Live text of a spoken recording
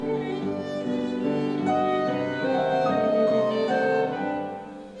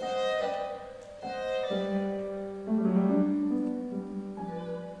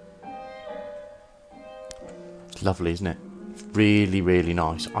lovely, isn't it? Really, really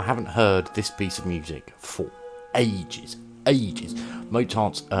nice. I haven't heard this piece of music for ages.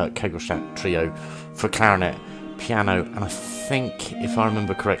 Mozart's Kegelstadt Trio for clarinet, piano, and I think, if I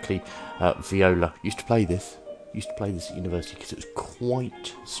remember correctly, viola. Used to play this at university because it was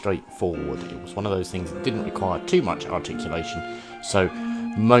quite straightforward. It was one of those things that didn't require too much articulation, so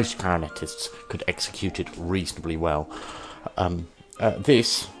most clarinetists could execute it reasonably well.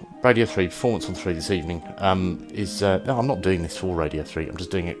 This Radio 3 performance on 3 this evening is no, I'm not doing this for Radio 3. I'm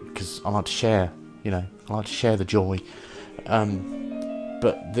just doing it because I like to share. I like to share the joy.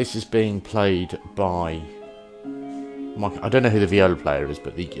 But this is being played by I don't know who the viola player is,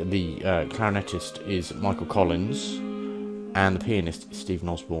 but the clarinetist is Michael Collins, and the pianist is Stephen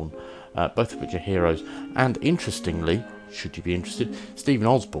Osborne, both of which are heroes. And interestingly, should you be interested, Stephen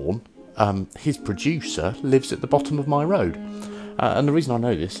Osborne, his producer, lives at the bottom of my road. And the reason I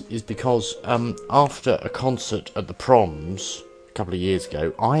know this is because after a concert at the Proms a couple of years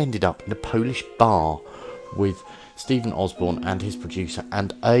ago, I ended up in a Polish bar with Stephen Osborne and his producer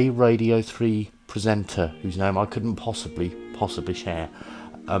and a Radio 3 presenter whose name I couldn't possibly share.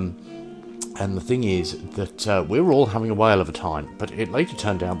 And the thing is that we were all having a whale of a time, but it later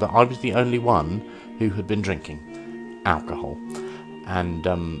turned out that I was the only one who had been drinking alcohol. And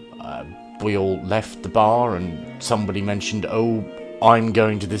we all left the bar, and somebody mentioned, "Oh, I'm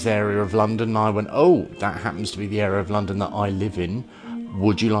going to this area of London." And I went, "Oh, that happens to be the area of London that I live in.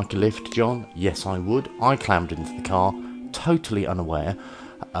 Would you like a lift, John?" Yes, I would. I clambered into the car, totally unaware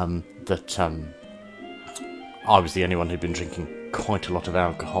that I was the only one who'd been drinking quite a lot of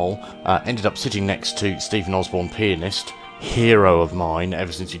alcohol. Ended up sitting next to Stephen Osborne, pianist, hero of mine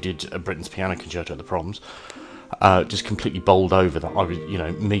ever since he did a Britain's Piano Concerto at the Proms. Just completely bowled over that I was,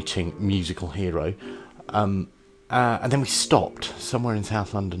 meeting musical hero. And then we stopped somewhere in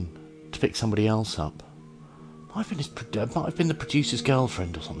South London to pick somebody else up. Might have been the producer's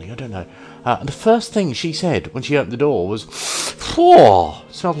girlfriend or something, I don't know. And the first thing she said when she opened the door was, "Whoa,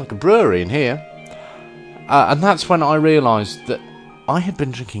 smells like a brewery in here." And that's when I realised that I had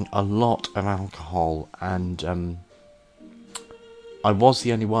been drinking a lot of alcohol, and I was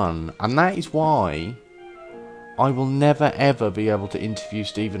the only one. And that is why I will never ever be able to interview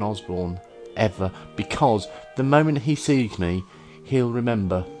Stephen Osborne, ever, because the moment he sees me, he'll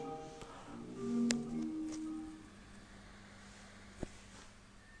remember